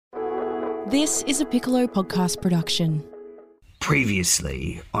This is a Piccolo podcast production.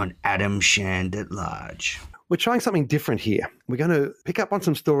 Previously on Adam Shand at Large. We're trying something different here. We're going to pick up on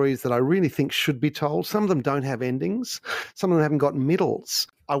some stories that I really think should be told. Some of them don't have endings. Some of them haven't got middles.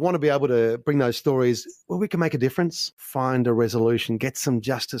 I want to be able to bring those stories where we can make a difference, find a resolution, get some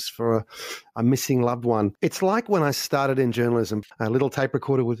justice for a missing loved one. It's like when I started in journalism, a little tape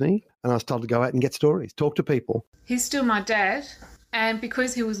recorder with me, and I was told to go out and get stories, talk to people. He's still my dad, and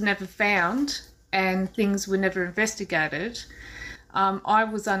because he was never found and things were never investigated, I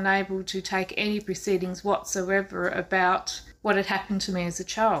was unable to take any proceedings whatsoever about what had happened to me as a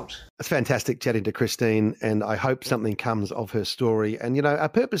child. It's fantastic chatting to Christine, and I hope something comes of her story. And, you know, our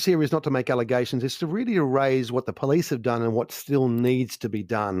purpose here is not to make allegations, it's to really erase what the police have done and what still needs to be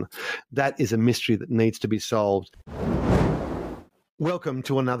done. That is a mystery that needs to be solved. Welcome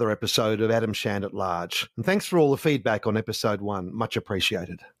to another episode of Adam Shand at Large. And thanks for all the feedback on episode 1. Much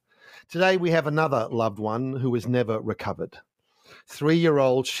appreciated. Today we have another loved one who was never recovered.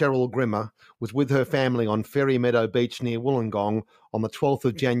 3-year-old Cheryl Grimmer was with her family on Fairy Meadow Beach near Wollongong on the 12th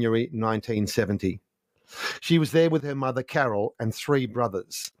of January 1970. She was there with her mother Carol and 3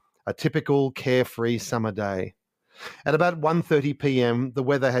 brothers, a typical carefree summer day. At about 1:30 p.m, the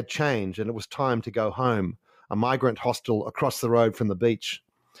weather had changed and it was time to go home, a migrant hostel across the road from the beach.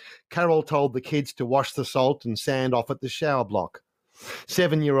 Carol told the kids to wash the salt and sand off at the shower block.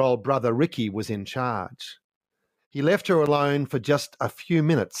 7-year-old brother Ricki was in charge. He left her alone for just a few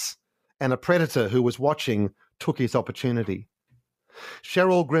minutes, and a predator who was watching took his opportunity.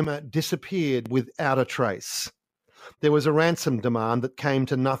 Cheryl Grimmer disappeared without a trace. There was a ransom demand that came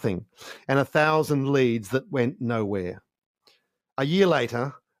to nothing, and 1,000 leads that went nowhere. A year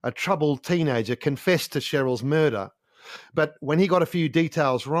later, a troubled teenager confessed to Cheryl's murder, but when he got a few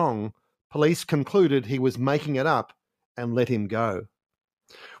details wrong, police concluded he was making it up and let him go.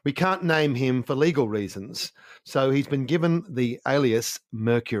 We can't name him for legal reasons, so he's been given the alias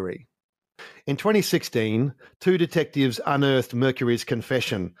Mercury. In 2016, 2 detectives unearthed Mercury's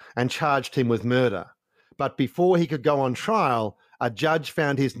confession and charged him with murder. But before he could go on trial, a judge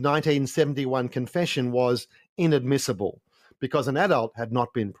found his 1971 confession was inadmissible because an adult had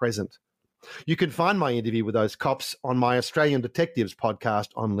not been present. You can find my interview with those cops on my Australian Detectives podcast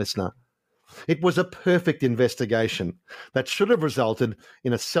on Listener. It was a perfect investigation that should have resulted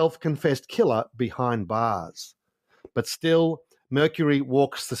in a self-confessed killer behind bars. But still, Mercury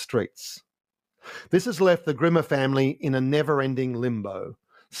walks the streets. This has left the Grimmer family in a never-ending limbo,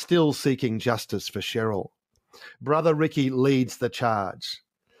 still seeking justice for Cheryl. Brother Ricki leads the charge.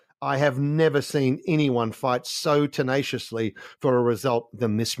 I have never seen anyone fight so tenaciously for a result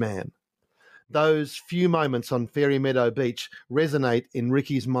than this man. Those few moments on Fairy Meadow Beach resonate in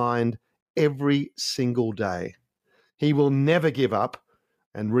Ricki's mind every single day. He will never give up,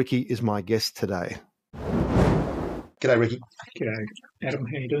 and Ricki is my guest today. G'day, Ricki. G'day, Adam.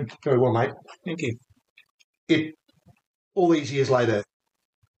 How you doing? Very well, mate. Thank you. All these years later,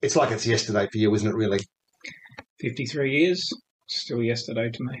 it's like it's yesterday for you, isn't it, really? 53 years, still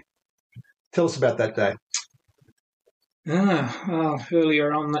yesterday to me. Tell us about that day.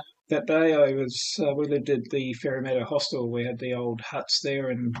 Earlier on that day, we lived at the Fairy Meadow Hostel. We had the old huts there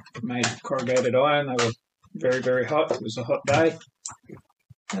and made corrugated iron. They were very, very hot. It was a hot day,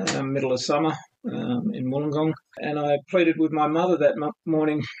 middle of summer in Wollongong. And I pleaded with my mother that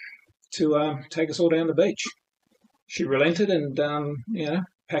morning to take us all down the beach. She relented and,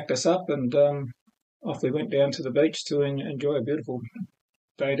 packed us up and off we went down to the beach to enjoy a beautiful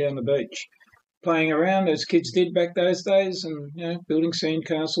day down the beach. Playing around as kids did back those days and, building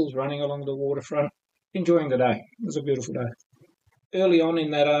sandcastles, running along the waterfront, enjoying the day. It was a beautiful day. Early on in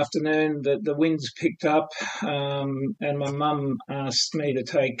that afternoon, the winds picked up and my mum asked me to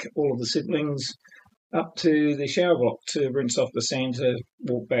take all of the siblings up to the shower block to rinse off the sand to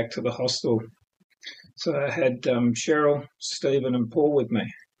walk back to the hostel. So I had Cheryl, Stephen and Paul with me,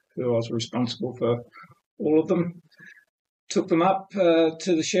 who I was responsible for all of them. Took them up to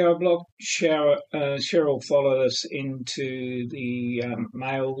the shower block. Cheryl followed us into the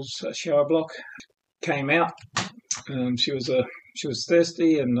male's shower block. Came out. She was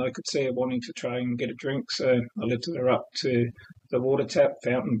thirsty, and I could see her wanting to try and get a drink. So I lifted her up to the water tap,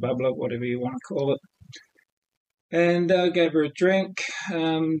 fountain, bubbler, whatever you want to call it, and gave her a drink.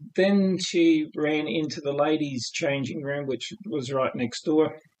 Then she ran into the ladies' changing room, which was right next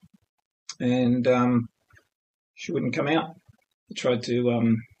door, and she wouldn't come out. I tried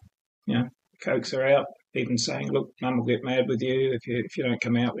to, coax her out, even saying, "Look, Mum will get mad with you if you don't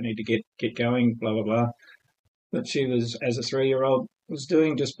come out. We need to get going." Blah blah blah. But she was, as a 3-year-old was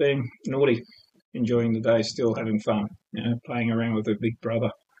doing, just being naughty, enjoying the day, still having fun, playing around with her big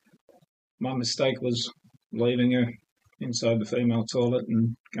brother. my mistake was leaving her inside the female toilet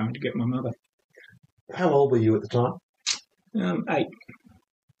and going to get my mother. How old were you at the time? 8.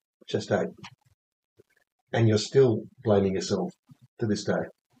 Just 8. And you're still blaming yourself to this day.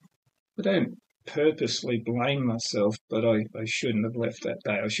 I don't purposely blame myself, but I shouldn't have left that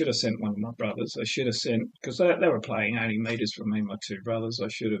day. I should have sent one of my brothers. I should have sent, because they were playing 80 metres from me, my 2 brothers. I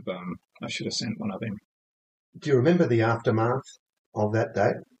should have sent one of them. Do you remember the aftermath of that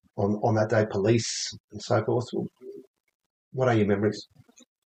day? On that day, police and so forth? What are your memories?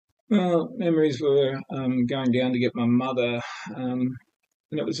 Well, memories were going down to get my mother, and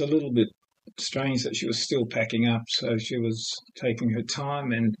it was a little bit strange that she was still packing up, so she was taking her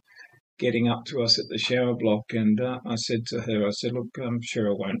time and getting up to us at the shower block. And I said to her, look,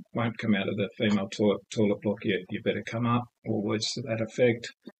 Cheryl won't come out of the female toilet block yet. You better come up, or words to that effect.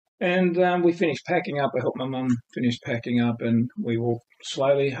 And we finished packing up. I helped my mum finish packing up, and we walked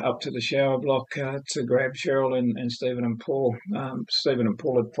slowly up to the shower block to grab Cheryl and Stephen and Paul. Stephen and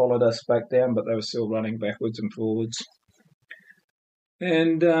Paul had followed us back down, but they were still running backwards and forwards.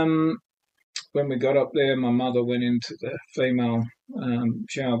 And when we got up there, my mother went into the female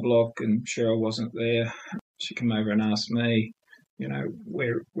shower block, and Cheryl wasn't there. She came over and asked me,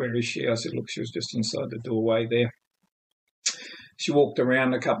 where is she? I said, look, she was just inside the doorway there. She walked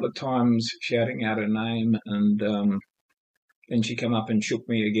around a couple of times shouting out her name, and then she came up and shook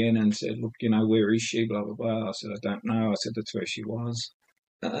me again and said, look, where is she, blah, blah, blah. I said, I don't know. I said, that's where she was.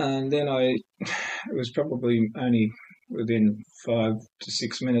 And then it was probably only within 5 to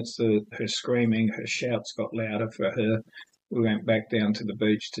 6 minutes that her screaming, her shouts got louder for her. We went back down to the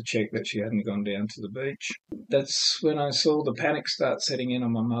beach to check that she hadn't gone down to the beach. That's when I saw the panic start setting in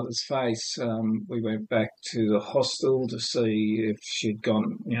on my mother's face. We went back to the hostel to see if she'd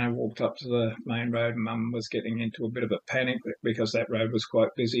gone, walked up to the main road. Mum was getting into a bit of a panic because that road was quite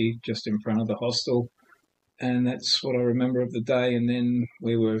busy just in front of the hostel. And that's what I remember of the day. And then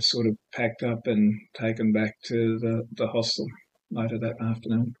we were sort of packed up and taken back to the hostel later that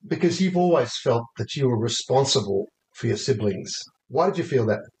afternoon. Because you've always felt that you were responsible for your siblings. Why did you feel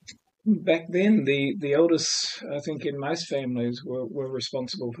that? Back then, the eldest, I think in most families, were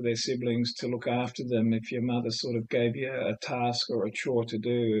responsible for their siblings, to look after them. If your mother sort of gave you a task or a chore to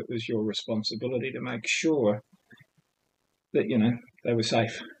do, it was your responsibility to make sure that, they were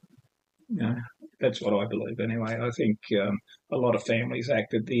safe. That's what I believe anyway. I think a lot of families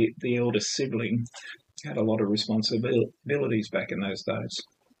acted. The eldest sibling had a lot of responsibilities back in those days.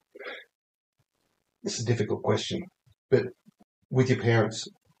 It's a difficult question, but with your parents,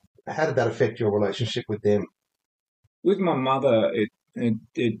 how did that affect your relationship with them? With my mother, it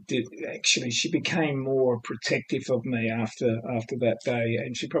did actually. She became more protective of me after that day,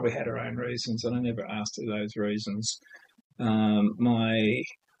 and she probably had her own reasons, and I never asked her those reasons.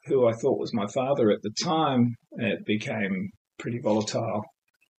 Who I thought was my father at the time, it became pretty volatile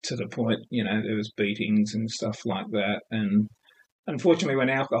to the point, there was beatings and stuff like that. And unfortunately, when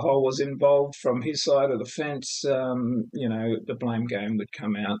alcohol was involved from his side of the fence, the blame game would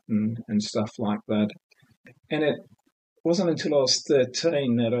come out and stuff like that. And it wasn't until I was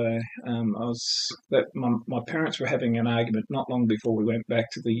 13 that my parents were having an argument not long before we went back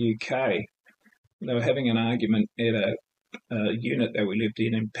to the UK. They were having an argument at a unit that we lived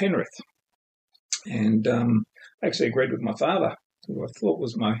in Penrith. And I actually agreed with my father, who I thought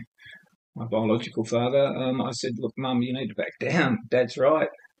was my biological father. I said, look, Mum, you need to back down. Dad's right.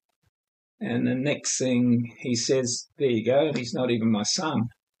 And the next thing he says, there you go, and he's not even my son.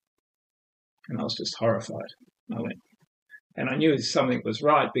 And I was just horrified. And I knew something was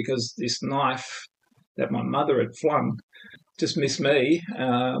right, because this knife that my mother had flung just missed me.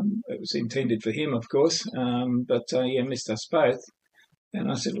 It was intended for him, of course, but missed us both.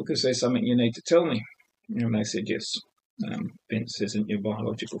 And I said, look, is there something you need to tell me? And they said, yes, Vince isn't your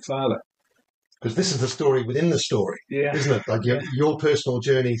biological father. Because this is the story within the story, yeah, isn't it? Like your personal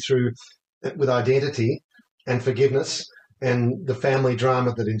journey through with identity and forgiveness and the family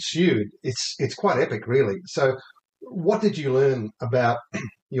drama that ensued. It's quite epic, really. So what did you learn about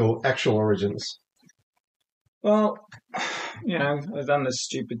your actual origins? Well, I've done this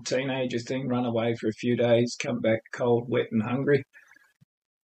stupid teenager thing, run away for a few days, come back cold, wet and hungry.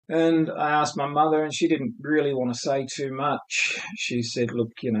 And I asked my mother, and she didn't really want to say too much. She said,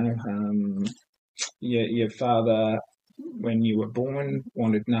 look, your father, when you were born,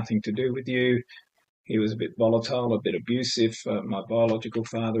 wanted nothing to do with you. He was a bit volatile, a bit abusive, my biological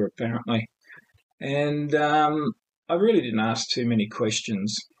father, apparently. And I really didn't ask too many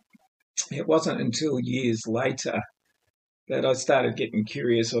questions. It wasn't until years later that I started getting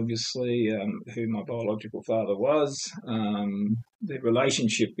curious, obviously, who my biological father was, the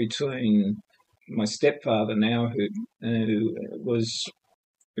relationship between my stepfather now, who was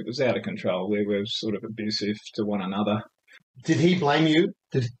out of control. We were sort of abusive to one another. Did he blame you?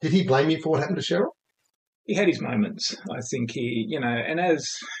 Did he blame you for what happened to Cheryl? He had his moments. I think he, and as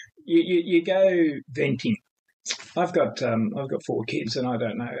you go venting. I've got 4 kids, and I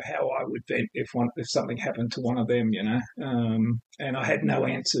don't know how I would vent if something happened to one of them, and I had no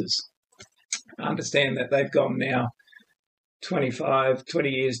answers. I understand that they've gone now 25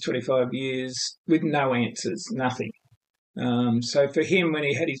 years with no answers, nothing. So for him, when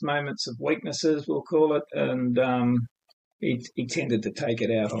he had his moments of weaknesses, we'll call it, and he tended to take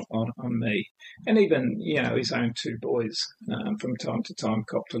it out on me. And even, his own 2 boys from time to time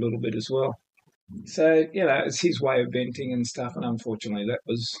copped a little bit as well. So, it's his way of venting and stuff, and unfortunately that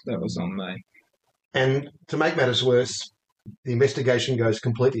was on me. And to make matters worse, the investigation goes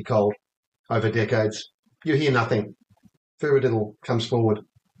completely cold over decades. You hear nothing. Very little comes forward.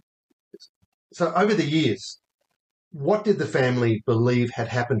 So over the years, what did the family believe had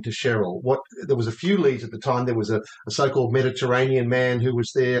happened to Cheryl? There was a few leads at the time. There was a so-called Mediterranean man who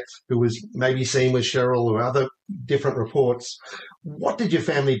was there, who was maybe seen with Cheryl, or other different reports. What did your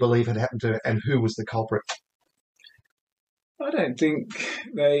family believe had happened to her, and who was the culprit? I don't think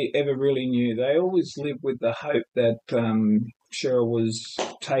they ever really knew. They always lived with the hope that Cheryl was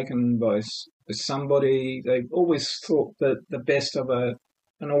taken by somebody. They always thought that the best of an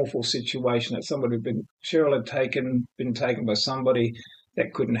awful situation, that Cheryl had been taken by somebody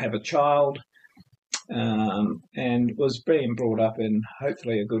that couldn't have a child, and was being brought up in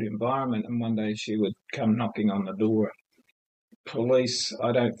hopefully a good environment, and one day she would come knocking on the door. Police,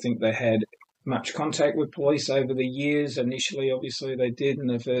 I don't think they had much contact with police over the years. Initially, obviously, they did in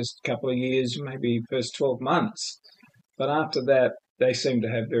the first couple of years, maybe first 12 months. But after that, they seemed to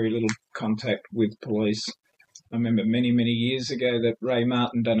have very little contact with police. I remember many, many years ago that Ray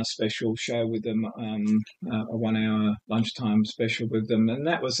Martin done a special show with them, a 1-hour lunchtime special with them. And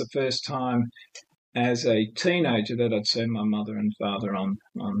that was the first time as a teenager that I'd seen my mother and father on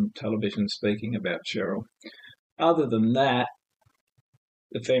television speaking about Cheryl. Other than that,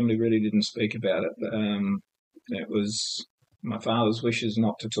 the family really didn't speak about it. It was my father's wishes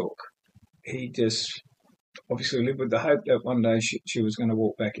not to talk. He just obviously lived with the hope that one day she was going to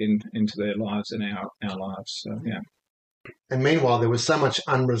walk back into their lives and our lives. So, yeah. And meanwhile, there was so much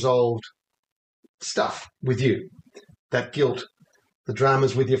unresolved stuff with you, that guilt, the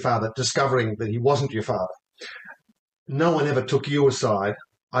dramas with your father, discovering that he wasn't your father. No one ever took you aside,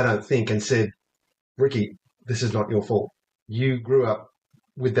 I don't think, and said, Ricki, this is not your fault. You grew up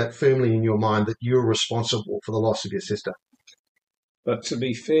with that firmly in your mind that you're responsible for the loss of your sister. But to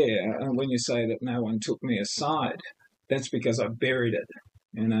be fair, when you say that no one took me aside, that's because I buried it.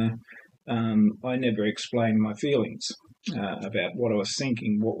 I never explained my feelings about what I was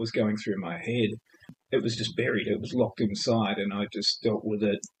thinking, what was going through my head. It was just buried. It was locked inside, and I just dealt with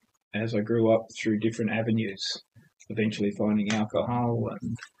it as I grew up through different avenues, eventually finding alcohol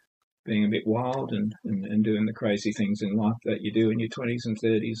and being a bit wild and doing the crazy things in life that you do in your 20s and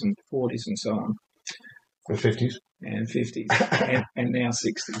 30s and 40s and so on. And 50s. And 50s, and now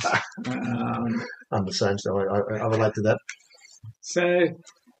 60s. I'm the same, so I relate to that. So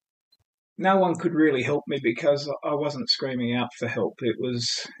no one could really help me because I wasn't screaming out for help. It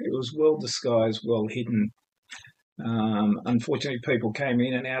was well disguised, well hidden. Unfortunately, people came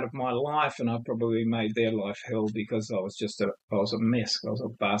in and out of my life, and I probably made their life hell because I was a mess. I was a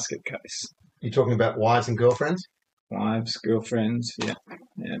basket case. You're talking about wives and girlfriends? Wives, girlfriends, yeah.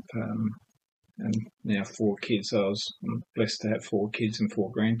 And now 4 kids. I'm blessed to have 4 kids and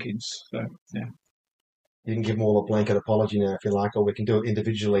 4 grandkids. So, yeah. You can give them all a blanket apology now if you like, or we can do it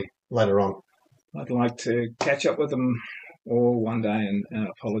individually later on. I'd like to catch up with them all one day and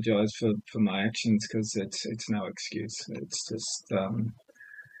apologise for my actions, because it's no excuse. It's just,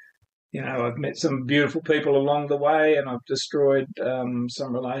 I've met some beautiful people along the way, and I've destroyed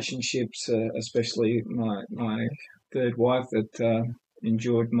some relationships, especially my third wife that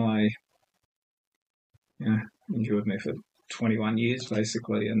endured me for 21 years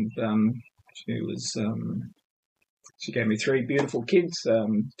basically, and she gave me 3 beautiful kids,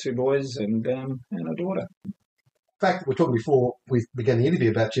 2 boys and a daughter. In fact, we were talking before we began the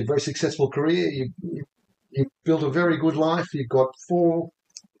interview about your very successful career. You built a very good life. You've got 4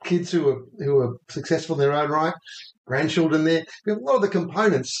 kids who are successful in their own right, grandchildren there. You have a lot of the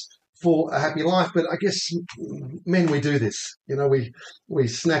components for a happy life, but I guess men, we do this. We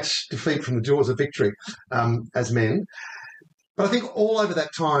snatch defeat from the jaws of victory as men. But I think all over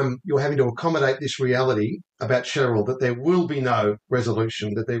that time, you're having to accommodate this reality about Cheryl, that there will be no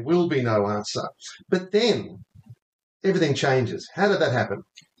resolution, that there will be no answer. But then everything changes. How did that happen?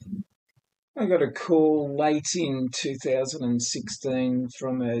 I got a call late in 2016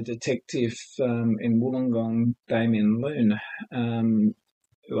 from a detective in Wollongong, Damien Loon,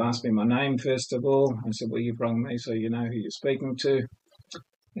 who asked me my name first of all. I said, well, you've rung me, so you know who you're speaking to.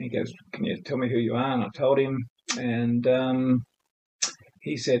 And he goes, can you tell me who you are? And I told him. And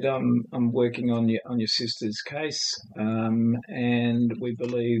he said, I'm working on your sister's case, and we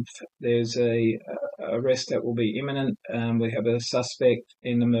believe there's a arrest that will be imminent. We have a suspect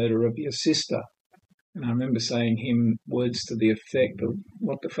in the murder of your sister. And I remember saying him words to the effect of,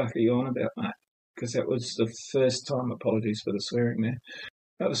 what the fuck are you on about, mate? Because that was the first time, apologies for the swearing there,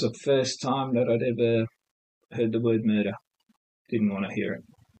 that was the first time that I'd ever heard the word murder. Didn't want to hear it.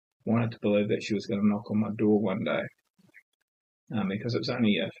 Wanted to believe that she was going to knock on my door one day. Because it was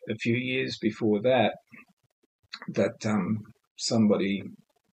only a few years before that somebody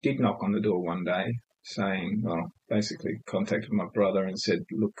did knock on the door one day saying, well, basically contacted my brother and said,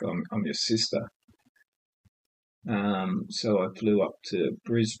 look, I'm your sister. So I flew up to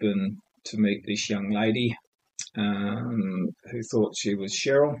Brisbane to meet this young lady who thought she was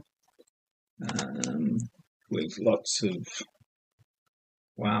Cheryl, with lots of,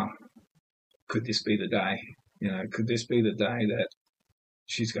 wow, could this be the day? Could this be the day that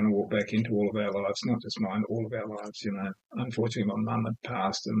she's going to walk back into all of our lives, not just mine, all of our lives, Unfortunately, my mum had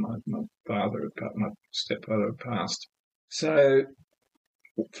passed and my stepfather had passed. So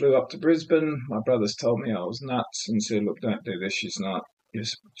flew up to Brisbane. My brothers told me I was nuts and said, look, don't do this. She's not,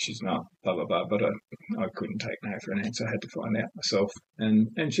 blah, blah, blah. But I couldn't take no for an answer. I had to find out myself.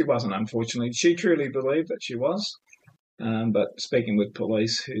 And she wasn't, unfortunately. She truly believed that she was. But speaking with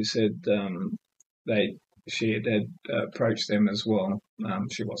police who said she had approached them as well,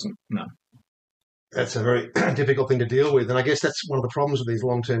 she wasn't, no. That's a very difficult thing to deal with. And I guess that's one of the problems with these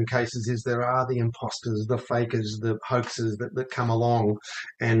long-term cases is there are the imposters, the fakers, the hoaxes that come along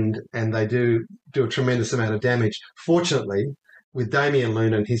and they do a tremendous amount of damage. Fortunately, with Damien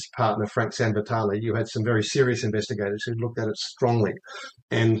Loon and his partner, Frank Sanvitali, you had some very serious investigators who looked at it strongly.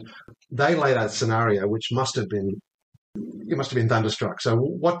 And they laid out a scenario which must have been thunderstruck.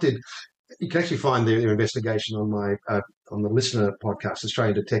 So you can actually find their investigation on the listener podcast,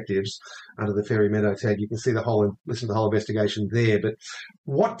 Australian Detectives, under the Fairy Meadow tag. You can see listen to the whole investigation there. But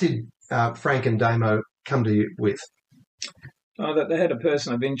what did Frank and Damo come to you with? That they had a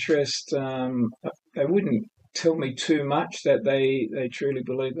person of interest. They wouldn't tell me too much, that they truly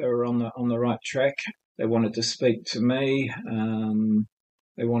believed they were on the right track. They wanted to speak to me.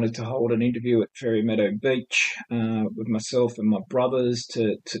 They wanted to hold an interview at Fairy Meadow Beach with myself and my brothers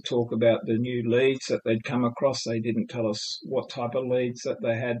to talk about the new leads that they'd come across. They didn't tell us what type of leads that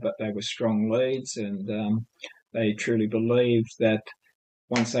they had, but they were strong leads, and they truly believed that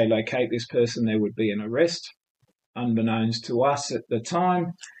once they locate this person, there would be an arrest. Unbeknownst to us at the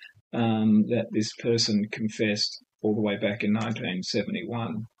time, that this person confessed all the way back in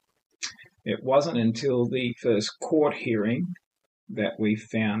 1971. It wasn't until the first court hearing that we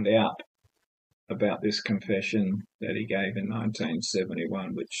found out about this confession that he gave in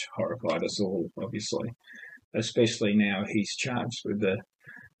 1971, which horrified us all, obviously, especially now he's charged with the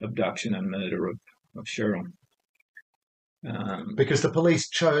abduction and murder of Cheryl. Because the police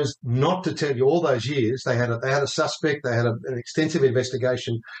chose not to tell you all those years. They had a suspect, they had an extensive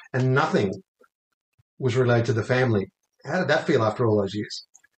investigation, and nothing was relayed to the family. How did that feel after all those years?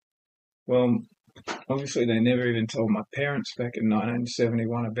 Well, obviously they never even told my parents back in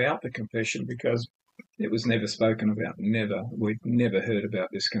 1971 about the confession, because it was never spoken about. Never. We'd never heard about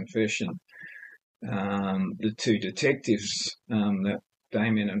this confession. The two detectives, that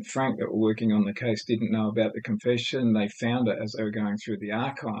Damien and Frank, that were working on the case, didn't know about the confession. They found it as they were going through the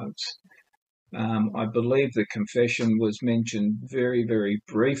archives. I believe the confession was mentioned very, very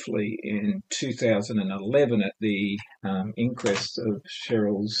briefly in 2011 at the inquest of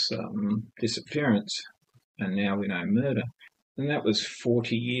Cheryl's disappearance, and now we know murder. And that was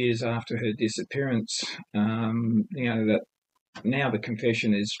 40 years after her disappearance. That now the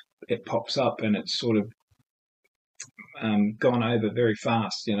confession it pops up and it's sort of gone over very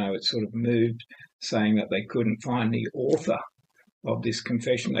fast. It sort of moved, saying that they couldn't find the author of this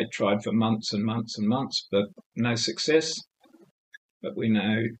confession. They tried for months and months and months, but no success. But we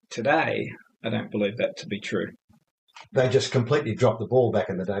know today, I don't believe that to be true. They just completely dropped the ball back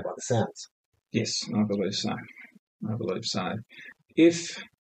in the day by the sounds. Yes, I believe so.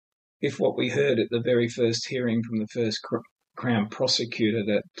 If what we heard at the very first hearing from the first Crown prosecutor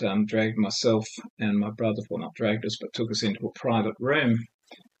that dragged myself and my brother, well, not dragged us, but took us into a private room,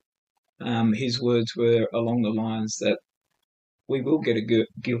 his words were along the lines that we will get a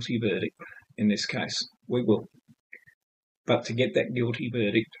guilty verdict in this case. We will. But to get that guilty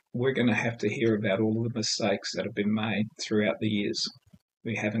verdict, we're going to have to hear about all of the mistakes that have been made throughout the years.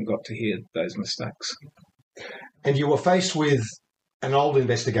 We haven't got to hear those mistakes. And you were faced with an old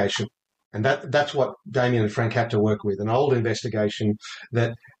investigation. And that's what Damien and Frank had to work with, an old investigation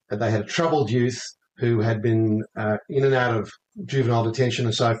that they had a troubled youth who had been in and out of juvenile detention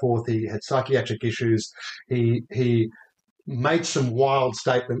and so forth. He had psychiatric issues. He made some wild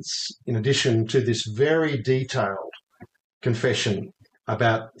statements in addition to this very detailed confession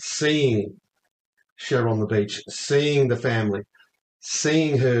about seeing Cheryl on the beach, seeing the family,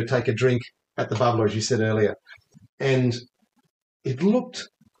 seeing her take a drink at the bubbler, as you said earlier. And it looked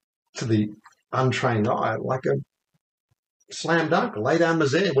to the untrained eye like a slam dunk, lay down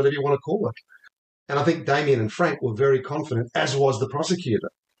misère, whatever you want to call it. And I think Damien and Frank were very confident, as was the prosecutor,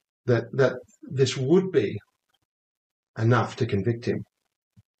 that this would be enough to convict him.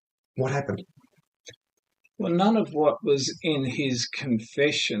 What happened? Well, none of what was in his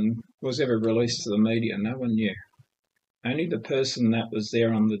confession was ever released to the media. No one knew. Only the person that was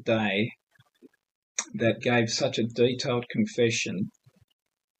there on the day that gave such a detailed confession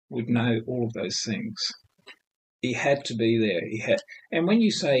would know all of those things. He had to be there. And when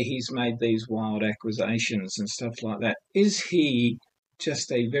you say he's made these wild accusations and stuff like that, is he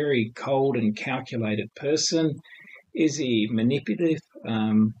just a very cold and calculated person? Is he manipulative?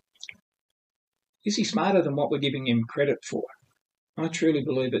 Is he smarter than what we're giving him credit for? I truly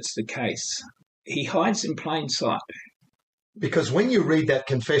believe it's the case. He hides in plain sight. Because when you read that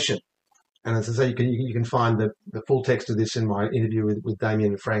confession, and as I say, you can find the full text of this in my interview with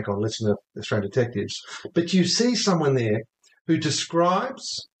Damien and Frank on Listen to Australian Detectives. But you see someone there who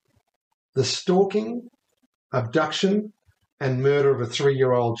describes the stalking, abduction, and murder of a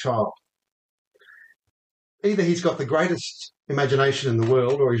 3-year-old child. Either he's got the greatest imagination in the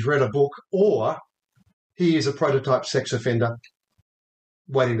world, or he's read a book, or he is a prototype sex offender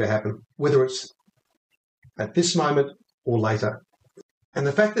waiting to happen, whether it's at this moment or later. And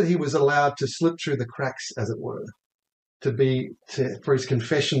the fact that he was allowed to slip through the cracks, as it were, for his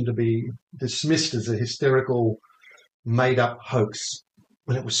confession to be dismissed as a hysterical, made-up hoax,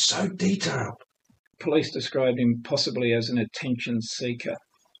 when it was so detailed. Police described him possibly as an attention seeker.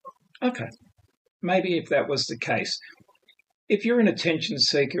 Okay, maybe if that was the case. If you're an attention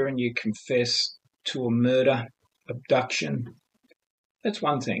seeker and you confess to a murder, abduction, that's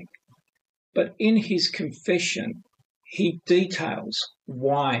one thing. But in his confession, he details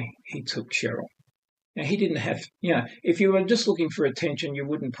why he took Cheryl. Now, he didn't have, if you were just looking for attention, you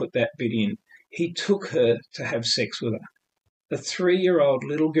wouldn't put that bit in. He took her to have sex with her. A 3-year-old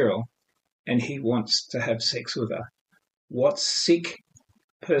little girl, and he wants to have sex with her. What sick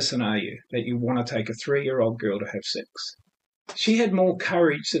person are you that you want to take a 3-year-old girl to have sex? She had more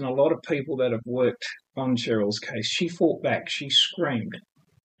courage than a lot of people that have worked on Cheryl's case. She fought back. She screamed.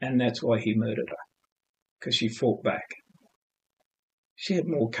 And that's why he murdered her, because she fought back. She had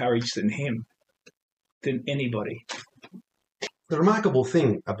more courage than him, than anybody. The remarkable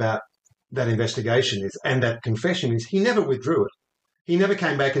thing about that investigation and that confession is he never withdrew it. He never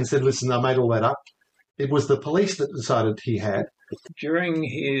came back and said, listen, I made all that up. It was the police that decided he had. During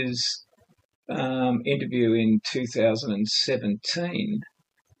his interview in 2017,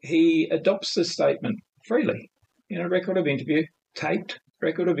 he adopts the statement freely. Record of interview, taped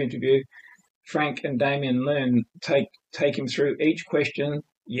record of interview. Frank and Damien Learn take him through each question.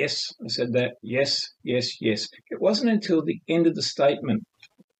 Yes, I said that. Yes, yes, yes. It wasn't until the end of the statement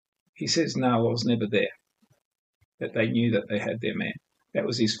he says, no, I was never there, that they knew that they had their man. That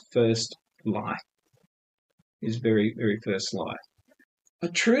was his first lie, his very, very first lie. I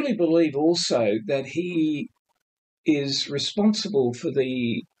truly believe also that he is responsible for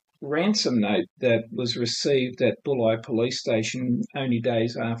the ransom note that was received at Bulli Police Station only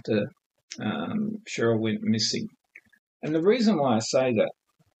days after Cheryl went missing. And the reason why I say that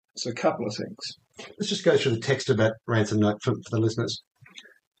is a couple of things. Let's just go through the text of that ransom note for the listeners.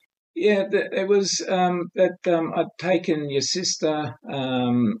 Yeah, it was that I'd taken your sister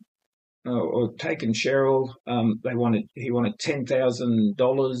or taken Cheryl. He wanted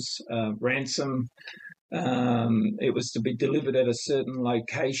 $10,000 ransom. It was to be delivered at a certain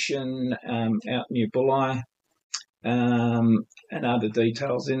location out near Bulli, and other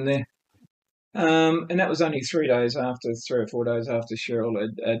details in there. And that was only 3 or 4 days after Cheryl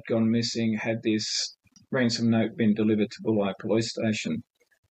had gone missing, had this ransom note been delivered to Bulli Police Station.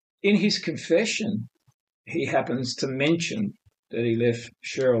 In his confession, he happens to mention that he left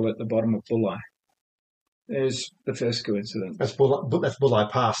Cheryl at the bottom of Bulli. There's the first coincidence. That's Bulli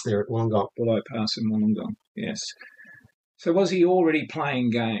Pass there at Wollongong. Bulli Pass in Wollongong, yes. So was he already playing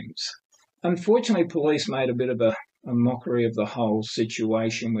games? Unfortunately, police made a bit of a mockery of the whole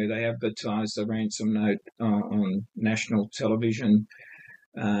situation where they advertised the ransom note on national television.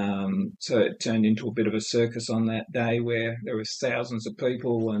 So it turned into a bit of a circus on that day where there was thousands of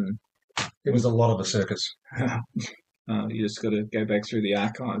people, and it was a lot of a circus. You just got to go back through the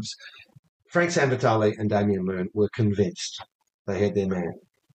archives. Frank Sanvitale and Damien Learn were convinced they had their man.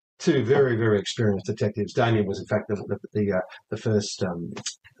 Two very, very experienced detectives. Damien was, in fact, the first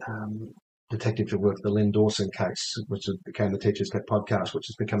detective to work the Len Dawson case, which became the Teacher's Pet podcast, which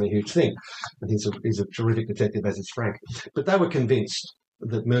has become a huge thing. And he's a terrific detective, as is Frank. But they were convinced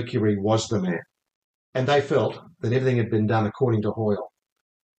that Mercury was the man. And they felt that everything had been done according to Hoyle.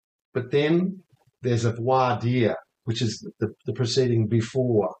 But then there's a voir dire, which is the proceeding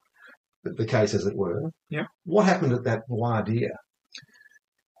before the case, as it were. Yeah. What happened at that voir dire?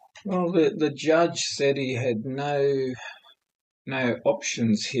 Well, the judge said he had no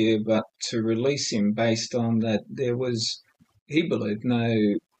options here but to release him based on that there was, he believed, no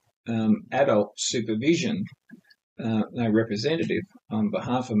adult supervision, no representative on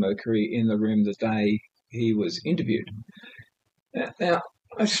behalf of Mercury in the room the day he was interviewed. Now,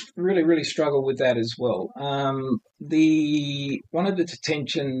 I really, really struggle with that as well. One of the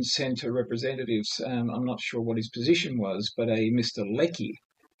detention centre representatives, I'm not sure what his position was, but a Mr. Leckie,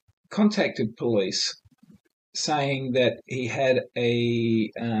 contacted police saying that he had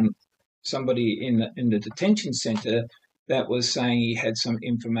somebody in the detention centre that was saying he had some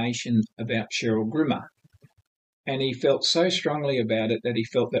information about Cheryl Grimmer. And he felt so strongly about it that he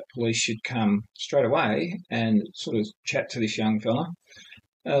felt that police should come straight away and sort of chat to this young fella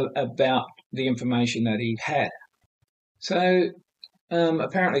about the information that he had. So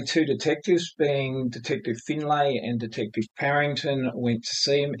apparently two detectives, being Detective Finlay and Detective Parrington, went to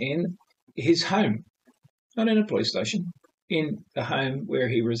see him in his home, not in a police station, in the home where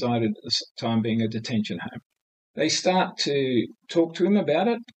he resided at the time, being a detention home. They start to talk to him about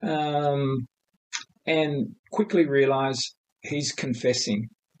it and quickly realise he's confessing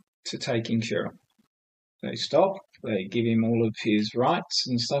to taking Cheryl. They stop, they give him all of his rights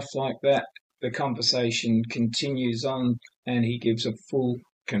and stuff like that. The conversation continues on and he gives a full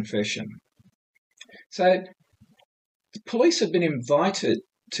confession. So the police have been invited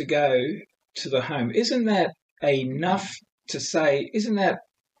to go to the home. Isn't that enough to say, isn't that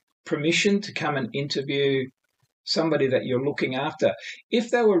permission to come and interview somebody that you're looking after?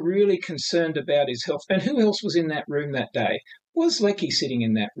 If they were really concerned about his health, and who else was in that room that day? Was Leckie sitting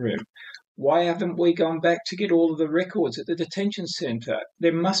in that room? Why haven't we gone back to get all of the records at the detention centre?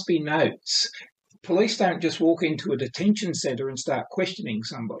 There must be notes. Police don't just walk into a detention centre and start questioning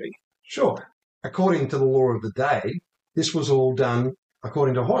somebody. Sure. According to the law of the day, this was all done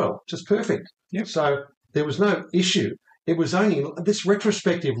according to Hoyle, just perfect. Yep. So there was no issue. It was only this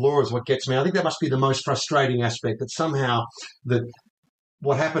retrospective law is what gets me. I think that must be the most frustrating aspect, that somehow that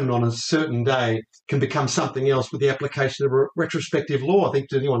what happened on a certain day can become something else with the application of a retrospective law. I think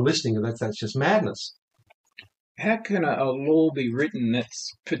to anyone listening, that's just madness. How can a law be written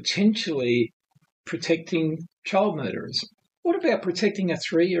that's potentially protecting child murderers? What about protecting a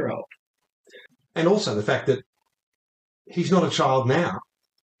 3-year-old? And also the fact that he's not a child now.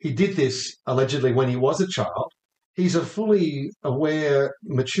 He did this allegedly when he was a child. He's a fully aware,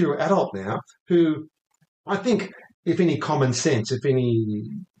 mature adult now who, I think, if any common sense, if any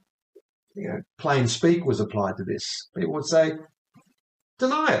plain speak was applied to this, people would say,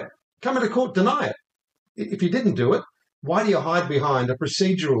 deny it. Come into court, deny it. If you didn't do it, why do you hide behind a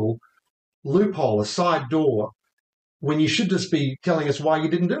procedural loophole, a side door, when you should just be telling us why you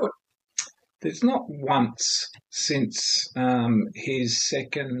didn't do it? There's not once since his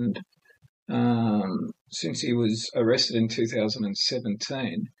second, since he was arrested in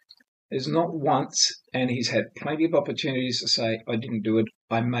 2017, there's not once, and he's had plenty of opportunities to say, I didn't do it,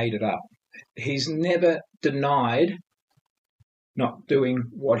 I made it up. He's never denied not doing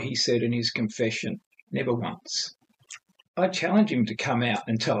what he said in his confession, never once. I challenge him to come out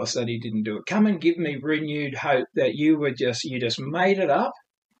and tell us that he didn't do it. Come and give me renewed hope that you just made it up.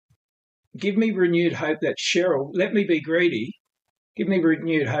 Give me renewed hope that Cheryl, let me be greedy, give me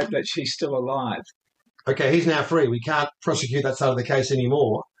renewed hope that she's still alive. Okay, he's now free. We can't prosecute that side of the case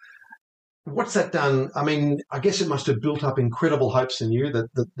anymore. What's that done? I mean, I guess it must have built up incredible hopes in you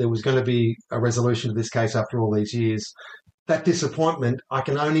that there was going to be a resolution to this case after all these years. That disappointment, I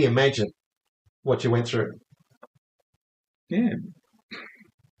can only imagine what you went through. Yeah,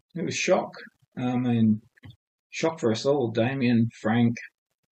 it was shock. I mean, shock for us all. Damien, Frank,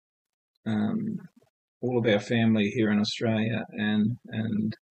 all of our family here in Australia and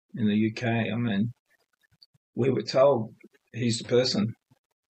in the UK. I mean, we were told he's the person.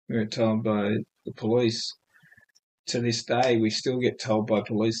 We were told by the police. To this day, we still get told by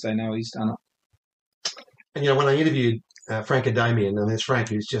police they know he's done it. And, when I interviewed Frank and Damien, and there's Frank,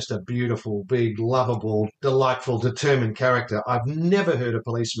 who's just a beautiful, big, lovable, delightful, determined character. I've never heard a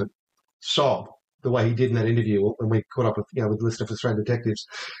policeman sob the way he did in that interview when we caught up with, with the list of Australian detectives.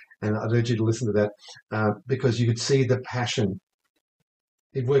 And I'd urge you to listen to that because you could see the passion.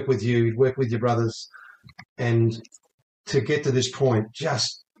 He'd work with you, he'd work with your brothers, and to get to this point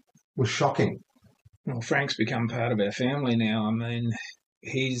just was shocking. Well, Frank's become part of our family now. I mean,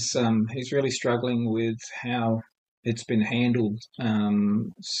 he's really struggling with how it's been handled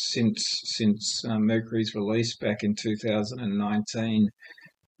since Mercury's release back in 2019,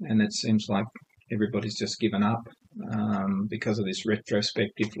 and it seems like everybody's just given up because of this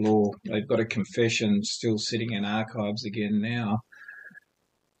retrospective law. They've got a confession still sitting in archives again now,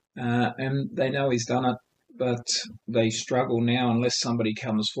 and they know he's done it, but they struggle now unless somebody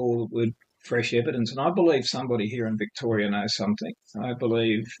comes forward with fresh evidence. And I believe somebody here in Victoria knows something. I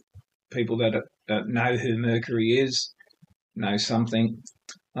believe people that know who Mercury is know something.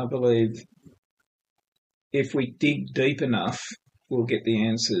 I believe if we dig deep enough, we'll get the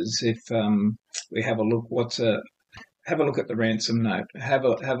answers. If we have a look, have a look at the ransom note. Have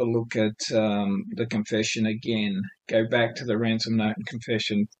a look at the confession again. Go back to the ransom note and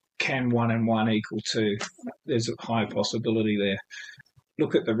confession. Can 1 and 1 equal 2? There's a high possibility there.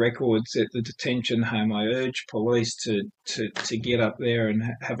 Look at the records at the detention home. I urge police to get up there and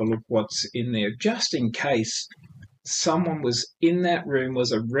have a look what's in there, just in case someone was in that room,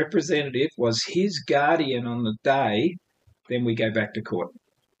 was a representative, was his guardian on the day. Then we go back to court.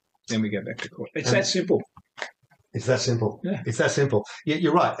 It's that simple. It's that simple. Yeah. It's that simple. Yeah,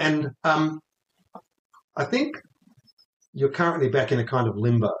 you're right. And I think you're currently back in a kind of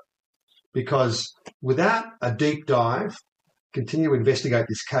limbo because without a deep dive, continue to investigate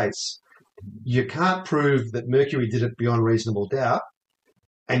this case, you can't prove that Mercury did it beyond reasonable doubt,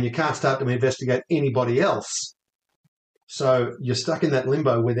 and you can't start to investigate anybody else. So you're stuck in that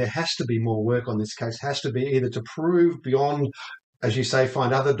limbo where there has to be more work on this case, has to be either to prove beyond, as you say,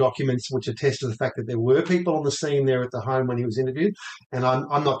 find other documents which attest to the fact that there were people on the scene there at the home when he was interviewed. And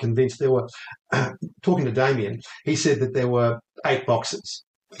I'm not convinced there were. Talking to Damien, he said that there were 8 boxes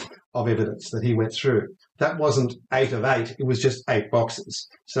of evidence that he went through. That wasn't 8 of 8. It was just 8 boxes.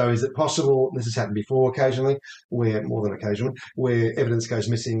 So is it possible, this has happened before occasionally, more than occasionally, where evidence goes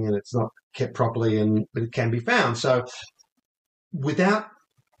missing and it's not kept properly, but it can be found. So without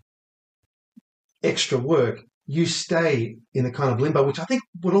extra work, you stay in a kind of limbo, which I think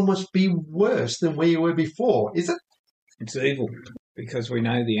would almost be worse than where you were before. Is it? It's evil because we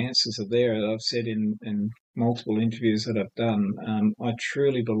know the answers are there. I've said in multiple interviews that I've done, I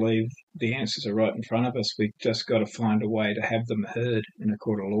truly believe the answers are right in front of us. We've just got to find a way to have them heard in a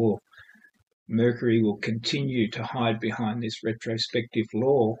court of law. Mercury will continue to hide behind this retrospective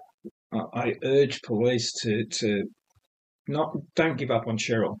law. I urge police to don't give up on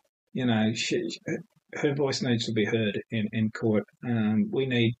Cheryl. Her voice needs to be heard in court. We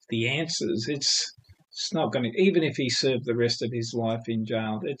need the answers. It's not going to, even if he served the rest of his life in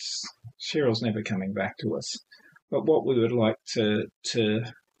jail, Cheryl's never coming back to us. But what we would like to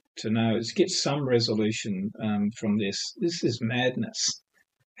know is get some resolution from this. This is madness.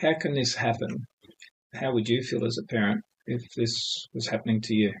 How can this happen? How would you feel as a parent if this was happening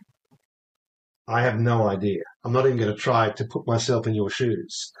to you? I have no idea. I'm not even going to try to put myself in your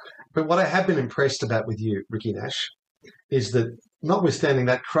shoes. But what I have been impressed about with you, Ricki Nash, is that notwithstanding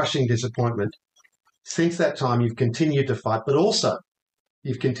that crushing disappointment, since that time you've continued to fight, but also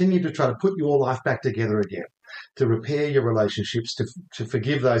you've continued to try to put your life back together again, to repair your relationships, to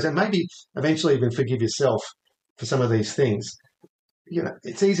forgive those, and maybe eventually even forgive yourself for some of these things.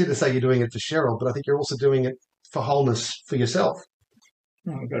 It's easy to say you're doing it for Cheryl, but I think you're also doing it for wholeness for yourself.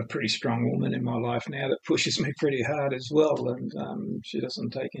 I've got a pretty strong woman in my life now that pushes me pretty hard as well, and she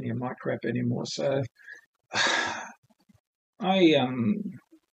doesn't take any of my crap anymore. So I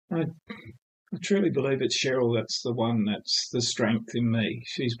truly believe it's Cheryl that's the one that's the strength in me.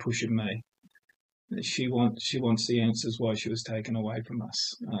 She's pushing me. She wants the answers why she was taken away from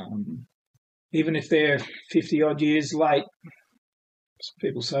us. Even if they're 50-odd years late,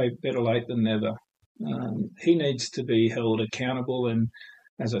 people say better late than never. He needs to be held accountable, and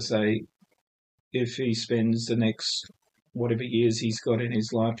as I say, if he spends the next whatever years he's got in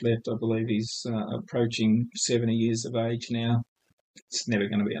his life left, I believe he's approaching 70 years of age now, it's never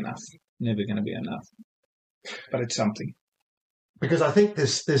going to be enough. Never going to be enough. but it's something. Because I think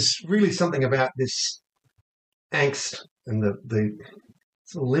there's really something about this angst and the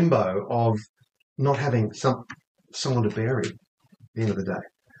sort of limbo of not having someone to bury at the end of the day.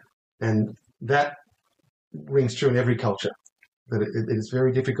 And that rings true in every culture, that it is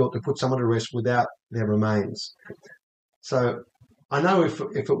very difficult to put someone to rest without their remains. So I know if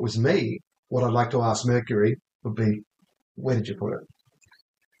it was me, what I'd like to ask Mercury would be, where did you put it?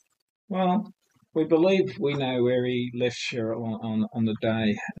 Well, we believe we know where he left Cheryl on the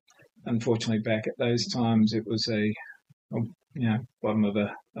day. Unfortunately, back at those times, it was bottom of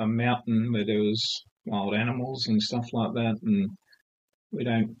a mountain where there was wild animals and stuff like that, and we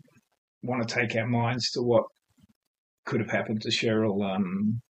don't want to take our minds to what could have happened to Cheryl,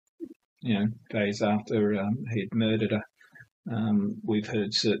 days after he'd murdered her. We've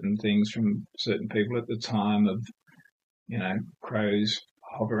heard certain things from certain people at the time of, crows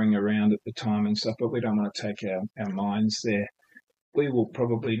hovering around at the time and stuff, but we don't want to take our minds there. We will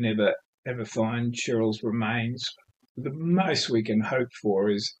probably never, ever find Cheryl's remains. The most we can hope for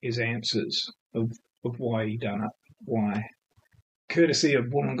is answers of why he done it, why. Courtesy of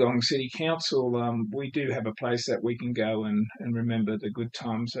Wollongong City Council, we do have a place that we can go and remember the good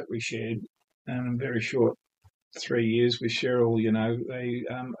times that we shared. Very short 3 years with Cheryl, they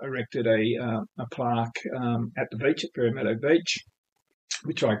erected a plaque at the beach, at Fairy Meadow Beach,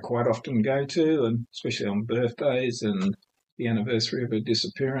 which I quite often go to, and especially on birthdays and the anniversary of her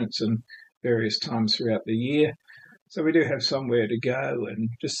disappearance and various times throughout the year. So we do have somewhere to go and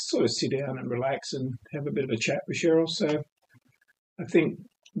just sort of sit down and relax and have a bit of a chat with Cheryl. So I think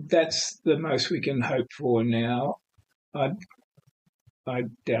that's the most we can hope for now. I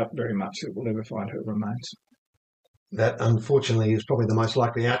doubt very much that we'll ever find her remains. That, unfortunately, is probably the most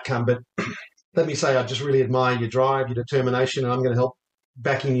likely outcome. But let me say, I just really admire your drive, your determination, and I'm going to help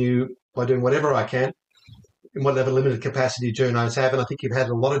backing you by doing whatever I can in whatever limited capacity journos have. And I think you've had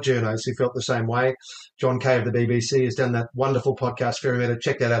a lot of journos who felt the same way. John Kay of the BBC has done that wonderful podcast, Fairy Meadow.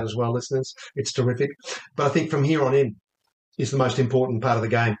 Check that out as well, listeners. It's terrific. But I think from here on in is the most important part of the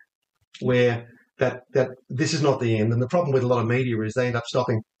game, where that this is not the end. And the problem with a lot of media is they end up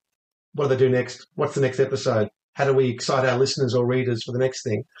stopping. What do they do next? What's the next episode? How do we excite our listeners or readers for the next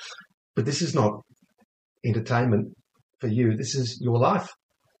thing? But this is not entertainment for you. This is your life.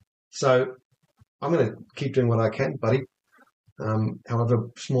 So I'm going to keep doing what I can, buddy, however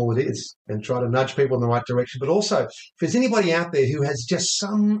small it is, and try to nudge people in the right direction. But also, if there's anybody out there who has just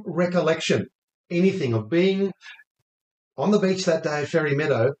some recollection, anything of being on the beach that day at Fairy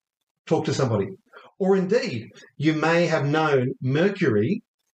Meadow, talk to somebody. Or indeed, you may have known Mercury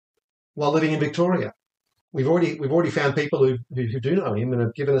while living in Victoria. We've already found people who do know him and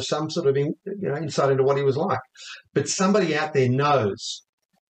have given us some sort of insight into what he was like. But somebody out there knows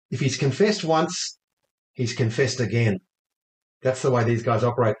if he's confessed once, he's confessed again. That's the way these guys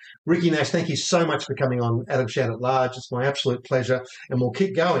operate. Ricki Nash, thank you so much for coming on Adam Shand at Large. It's my absolute pleasure, and we'll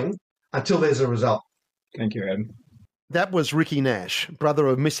keep going until there's a result. Thank you, Adam. That was Ricki Nash, brother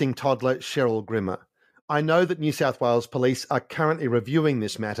of missing toddler Cheryl Grimmer. I know that New South Wales Police are currently reviewing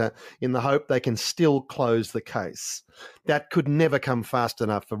this matter in the hope they can still close the case. That could never come fast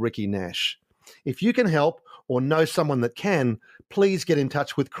enough for Ricki Nash. If you can help or know someone that can, please get in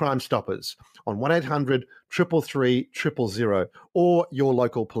touch with Crime Stoppers on 1800 333 000 or your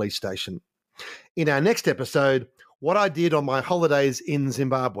local police station. In our next episode, what I did on my holidays in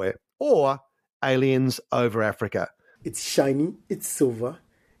Zimbabwe, or aliens over Africa. It's shiny, it's silver,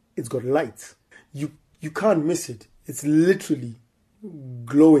 it's got lights. You can't miss it. It's literally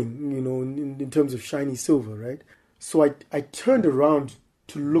glowing, in terms of shiny silver, right? So I turned around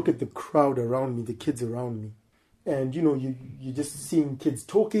to look at the crowd around me, the kids around me. And, you're just seeing kids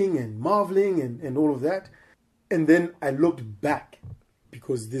talking and marveling and all of that. And then I looked back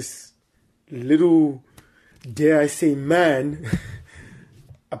because this little, dare I say, man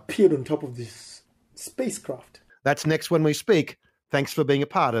appeared on top of this spacecraft. That's next when we speak. Thanks for being a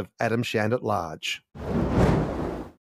part of Adam Shand at Large.